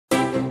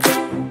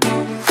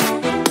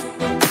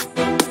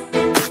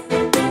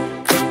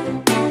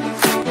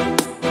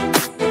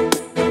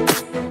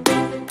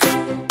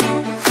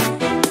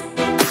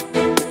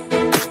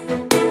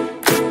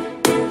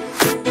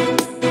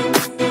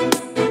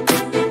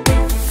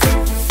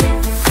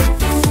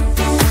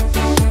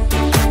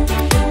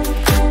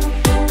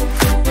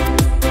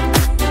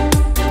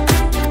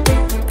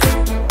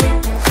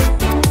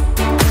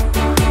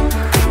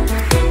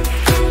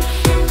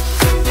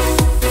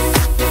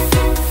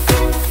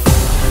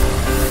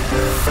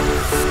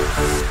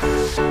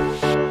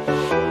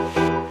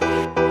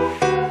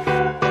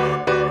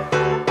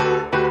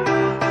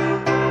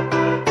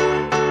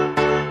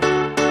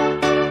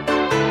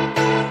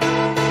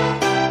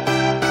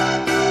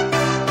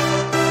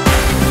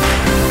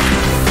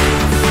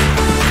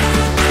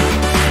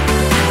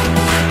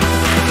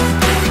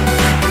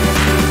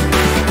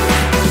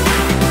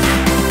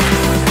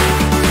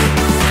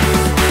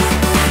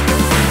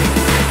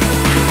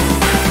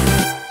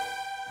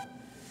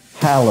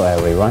Hello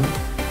everyone.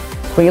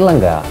 Sri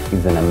Lanka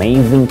is an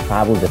amazing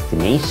travel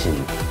destination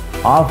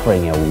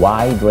offering a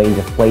wide range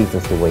of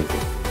places to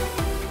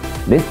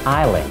visit. This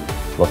island,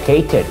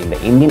 located in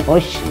the Indian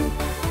Ocean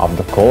off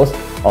the coast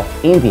of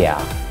India,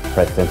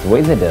 presents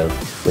visitors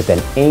with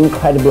an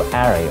incredible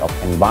array of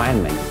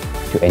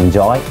environments to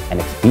enjoy and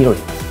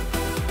experience.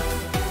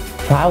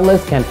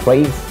 Travelers can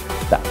trace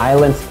the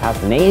island's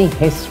fascinating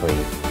history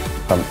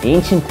from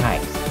ancient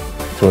times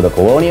through the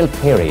colonial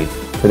period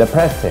to the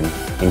present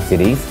in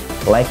cities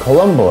like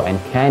Colombo and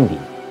Kandy.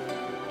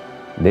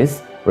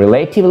 This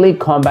relatively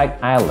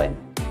compact island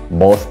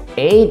boasts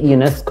 8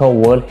 UNESCO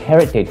World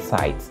Heritage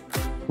Sites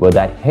where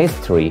that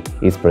history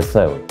is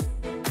preserved.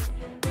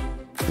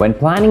 When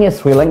planning a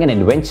Sri Lankan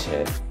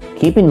adventure,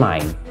 keep in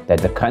mind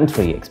that the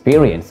country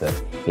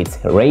experiences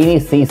its rainy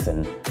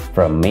season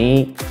from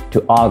May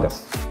to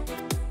August.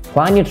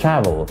 Plan your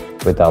travel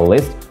with a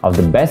list of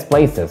the best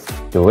places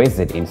to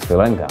visit in Sri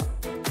Lanka.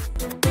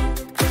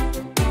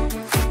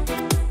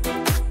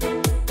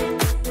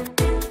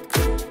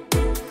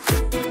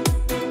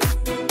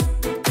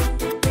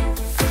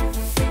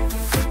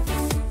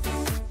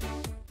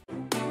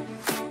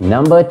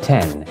 Number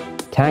 10.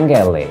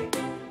 Tangalle.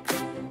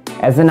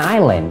 As an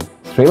island,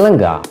 Sri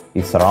Lanka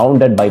is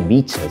surrounded by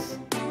beaches,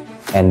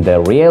 and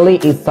there really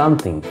is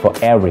something for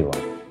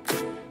everyone.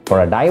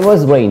 For a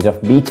diverse range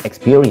of beach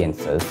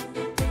experiences,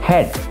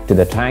 head to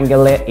the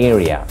Tangalle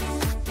area.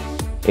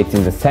 It's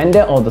in the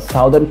center of the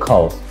southern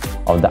coast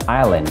of the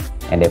island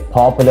and a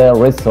popular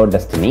resort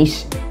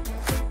destination.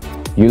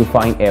 You'll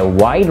find a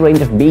wide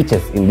range of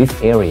beaches in this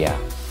area,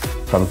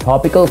 from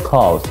tropical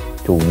coves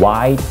to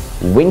wide,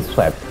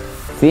 windswept,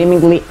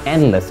 seemingly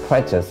endless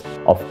stretches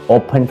of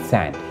open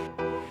sand.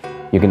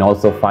 You can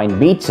also find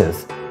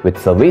beaches with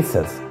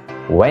services,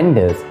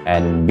 vendors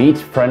and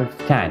beachfront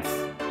stands,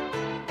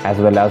 as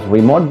well as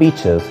remote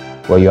beaches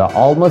where you are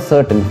almost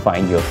certain to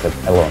find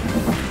yourself alone.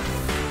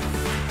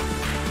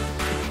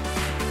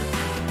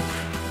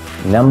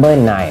 Number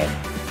 9.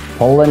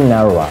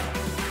 Polonnaruwa.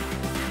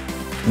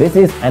 This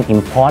is an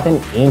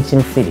important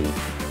ancient city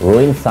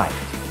ruin site,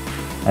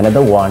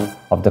 another one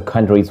of the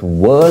country's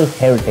World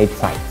Heritage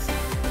Sites.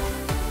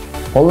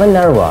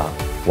 Polonnaruwa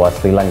was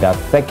Sri Lanka's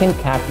second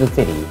capital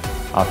city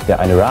after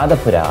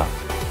Anuradhapura,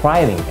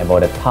 thriving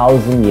about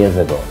 1,000 years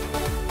ago.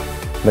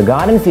 The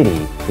garden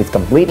city is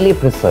completely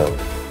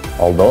preserved,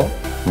 although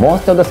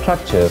most of the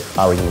structures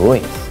are in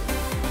ruins.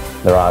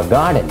 There are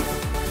gardens,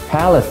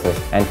 palaces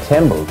and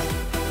temples,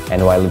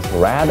 and while it's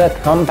rather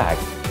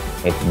compact,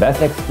 it's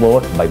best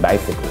explored by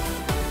bicycle.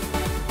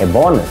 A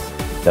bonus,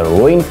 the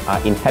ruins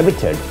are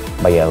inhabited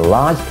by a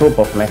large group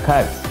of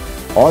macaques,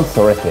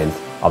 also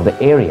residents of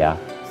the area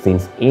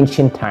since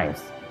ancient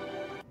times.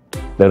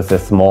 There is a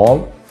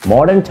small,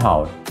 modern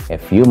town a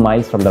few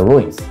miles from the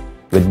ruins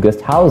with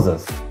guest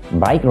houses,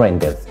 bike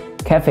rentals,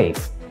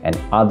 cafes, and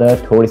other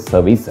tourist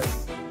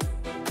services.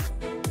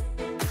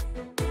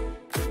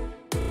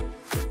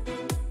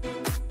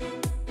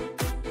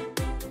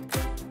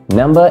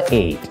 Number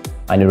 8.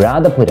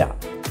 Anuradhapura.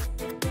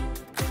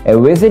 A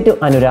visit to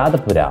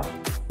Anuradhapura,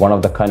 one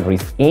of the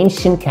country's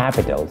ancient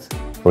capitals,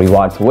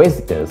 rewards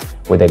visitors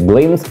with a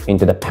glimpse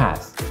into the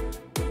past.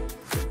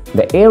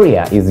 The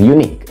area is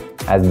unique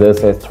as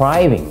there's a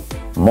thriving,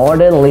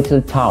 modern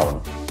little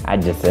town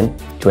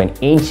adjacent to an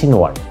ancient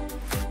one.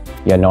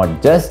 You're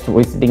not just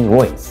visiting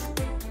ruins.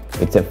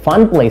 It's a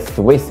fun place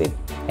to visit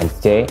and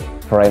stay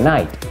for a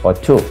night or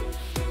two.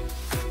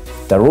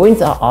 The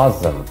ruins are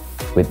awesome,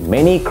 with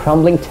many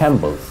crumbling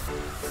temples,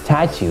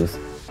 statues,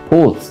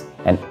 pools,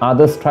 and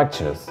other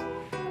structures.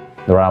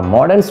 There are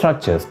modern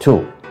structures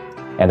too,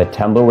 and the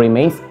temple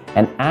remains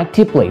an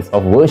active place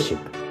of worship.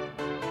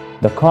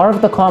 The core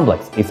of the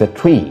complex is a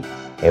tree,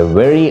 a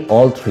very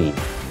old tree.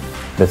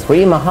 The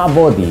Sri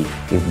Mahabodhi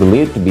is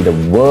believed to be the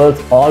world's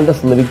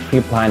oldest living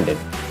tree planted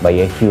by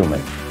a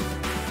human.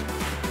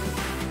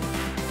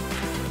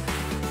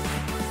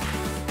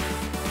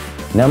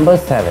 Number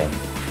 7.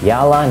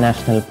 Yala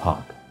National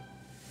Park.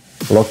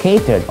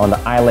 Located on the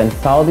island's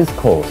southeast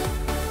coast,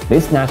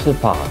 this national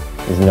park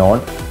is known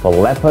for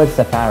leopard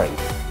safaris.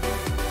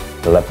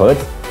 The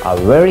leopards are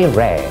very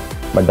rare,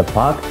 but the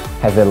park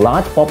has a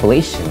large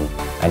population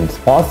and it's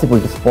possible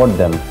to spot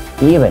them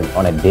even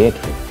on a day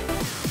trip.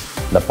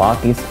 The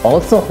park is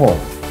also home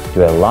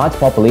to a large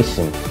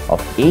population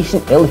of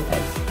Asian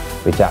elephants,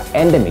 which are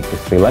endemic to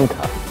Sri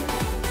Lanka.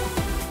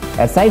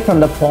 Aside from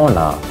the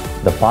fauna,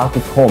 the park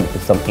is home to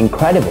some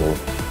incredible,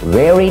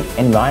 varied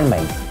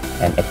environments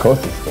and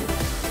ecosystems.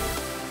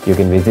 You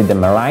can visit the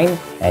marine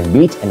and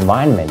beach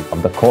environment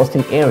of the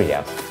coastal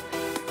areas,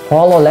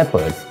 follow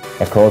leopards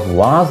across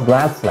vast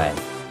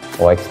grasslands,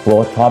 or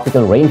explore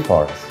tropical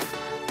rainforests.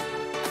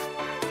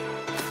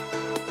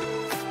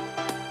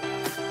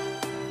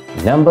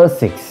 Number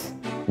 6.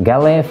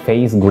 Galle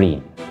Face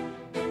Green.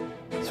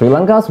 Sri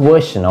Lanka's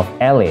version of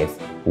LA's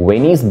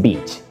Venice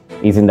Beach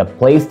is in the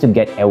place to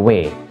get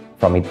away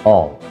from it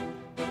all.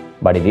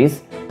 But it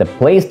is the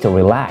place to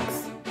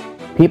relax.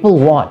 People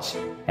watch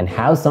and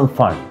have some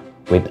fun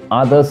with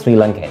other Sri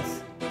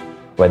Lankans,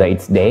 whether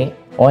it's day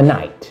or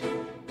night.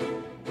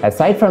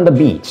 Aside from the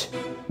beach,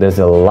 there's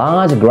a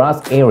large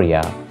grass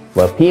area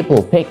where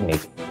people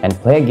picnic and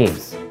play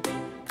games.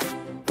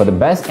 For the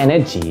best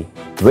energy,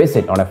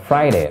 visit on a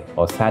Friday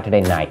or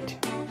Saturday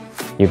night.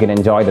 You can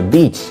enjoy the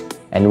beach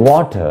and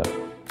water,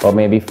 or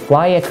maybe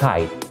fly a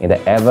kite in the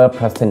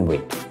ever-present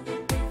wind.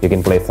 You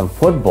can play some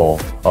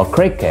football or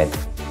cricket,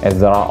 as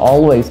there are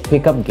always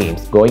pick-up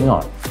games going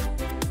on.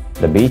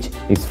 The beach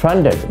is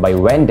fronted by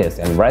vendors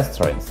and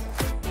restaurants,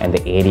 and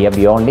the area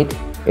beyond it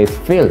is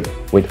filled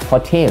with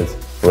hotels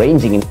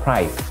ranging in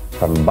price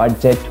from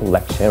budget to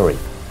luxury.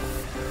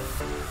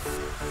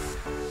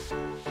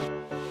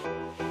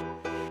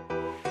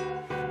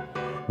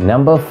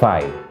 Number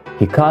 5.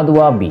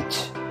 Hikkaduwa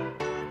Beach.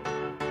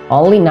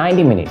 Only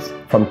 90 minutes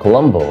from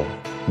Colombo,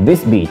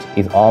 this beach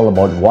is all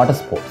about water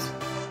sports,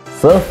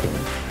 surfing,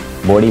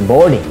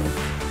 bodyboarding,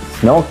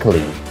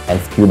 snorkeling,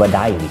 and scuba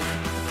diving.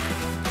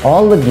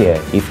 All the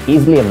gear is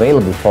easily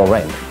available for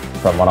rent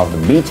from one of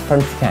the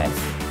beachfront stands.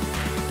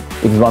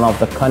 It's one of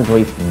the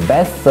country's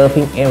best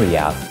surfing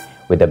areas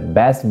with the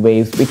best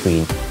waves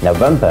between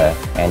November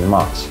and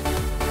March.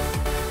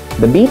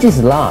 The beach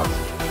is large,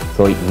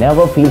 so it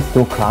never feels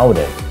too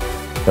crowded.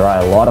 There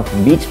are a lot of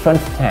beachfront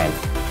stands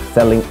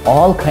selling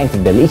all kinds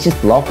of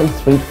delicious local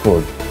street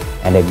food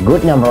and a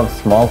good number of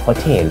small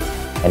hotels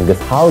and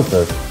guest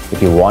houses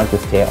if you want to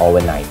stay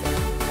overnight.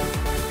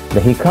 The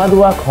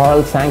Hikkaduwa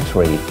Coral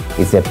Sanctuary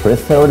is a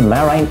preserved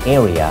marine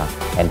area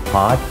and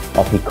part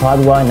of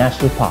Hikkaduwa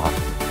National Park,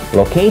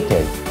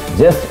 located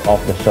just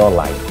off the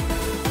shoreline.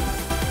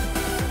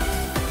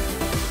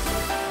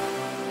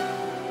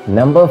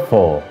 Number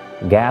 4.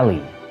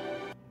 Gali.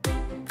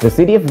 The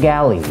city of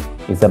Gali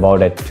is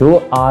about a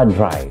 2-hour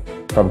drive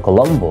from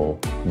Colombo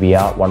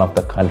via one of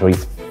the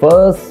country's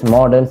first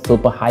modern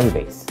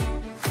superhighways.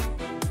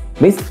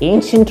 This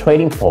ancient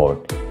trading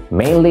port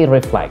mainly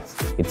reflects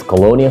its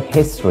colonial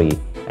history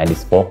and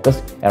is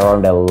focused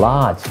around a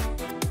large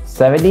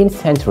 17th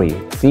century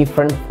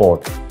seafront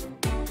fort.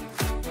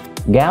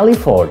 Gali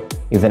Fort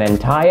is an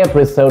entire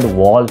preserved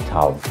walled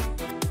town,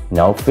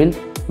 now filled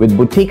with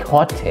boutique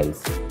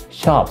hotels,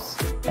 shops,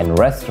 and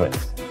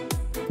restaurants.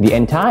 The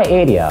entire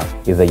area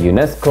is a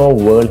UNESCO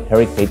World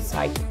Heritage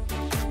Site.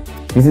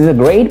 This is a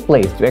great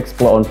place to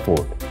explore on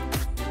foot.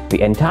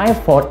 The entire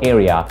fort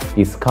area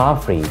is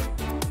car-free.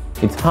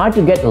 It's hard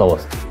to get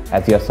lost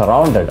as you are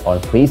surrounded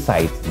on 3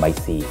 sides by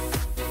sea.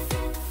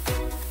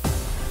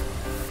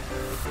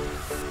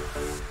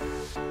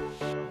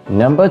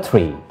 Number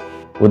 3.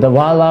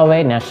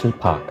 Udawalawe National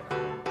Park.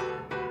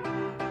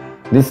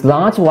 This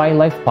large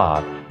wildlife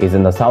park is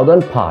in the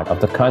southern part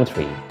of the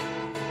country.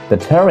 The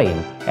terrain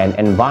and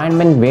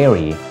environment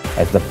vary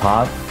as the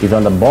park is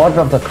on the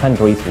border of the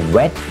country's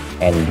wet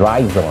and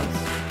dry zones.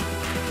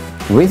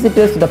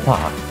 Visitors to the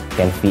park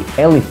can see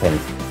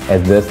elephants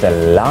as there's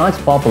a large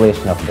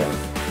population of them,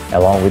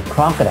 along with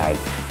crocodiles,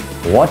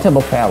 water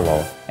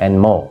buffalo, and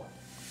more.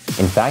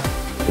 In fact,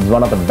 it's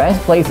one of the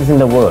best places in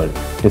the world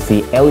to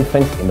see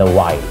elephants in the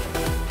wild.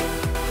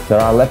 There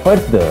are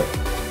leopards there,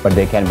 but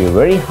they can be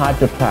very hard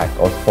to track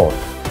or spot.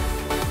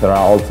 There are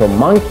also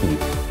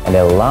monkeys and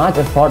a large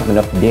assortment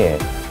of deer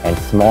and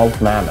small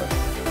mammals.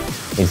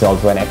 It's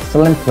also an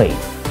excellent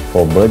place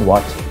for bird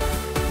watching.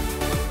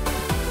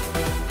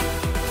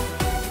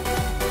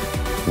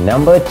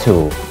 Number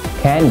 2.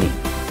 Kandy.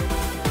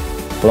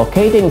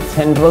 Located in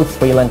central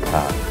Sri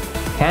Lanka,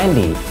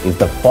 Kandy is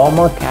the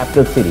former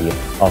capital city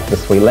of the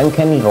Sri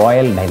Lankan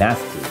royal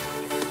dynasty,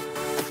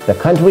 the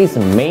country's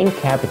main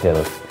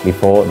capital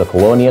before the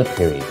colonial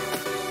period.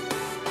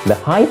 The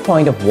high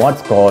point of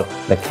what's called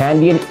the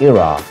Kandyan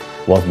era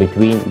was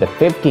between the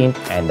 15th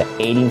and the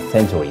 18th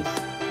centuries,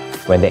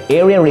 when the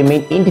area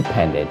remained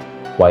independent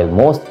while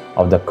most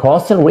of the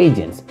coastal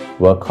regions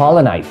were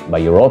colonized by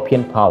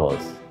European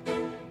powers.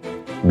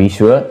 Be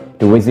sure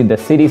to visit the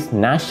city's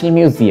National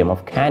Museum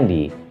of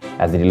Kandy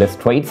as it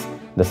illustrates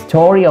the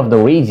story of the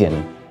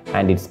region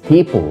and its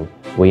people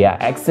via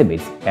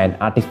exhibits and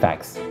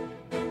artifacts.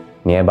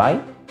 Nearby,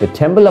 the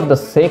Temple of the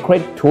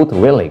Sacred Tooth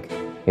Relic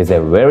is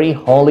a very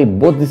holy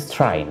Buddhist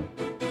shrine,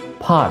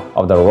 part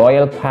of the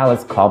Royal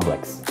Palace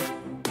complex.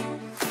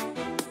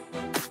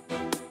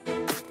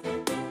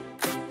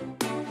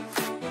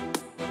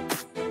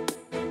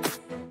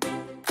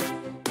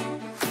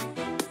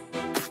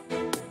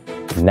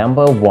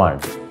 Number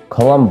 1.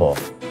 Colombo.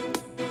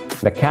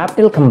 The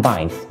capital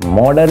combines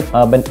modern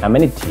urban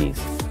amenities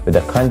with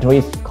the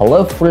country's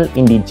colorful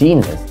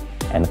indigenous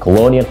and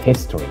colonial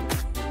history.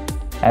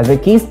 As a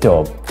key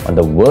stop on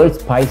the world's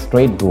spice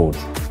trade routes,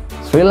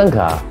 Sri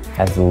Lanka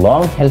has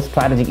long held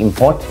strategic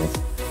importance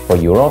for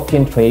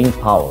European trading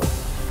powers.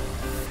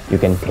 You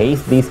can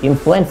taste these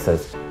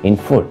influences in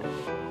food,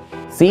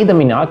 see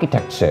them in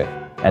architecture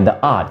and the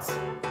arts,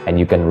 and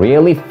you can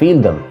really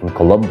feel them in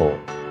Colombo.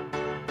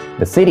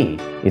 The city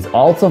is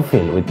also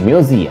filled with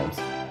museums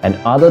and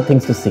other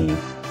things to see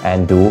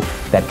and do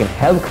that can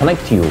help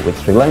connect you with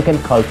Sri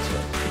Lankan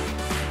culture.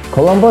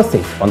 Colombo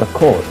sits on the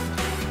coast,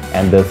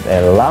 and there's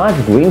a large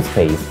green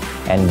space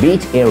and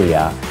beach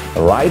area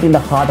right in the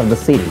heart of the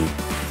city,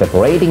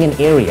 separating an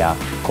area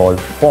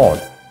called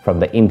Fort from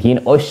the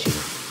Indian Ocean.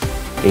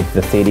 It's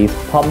the city's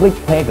public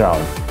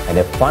playground and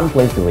a fun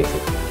place to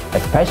visit,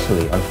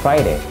 especially on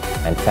Friday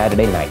and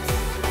Saturday nights.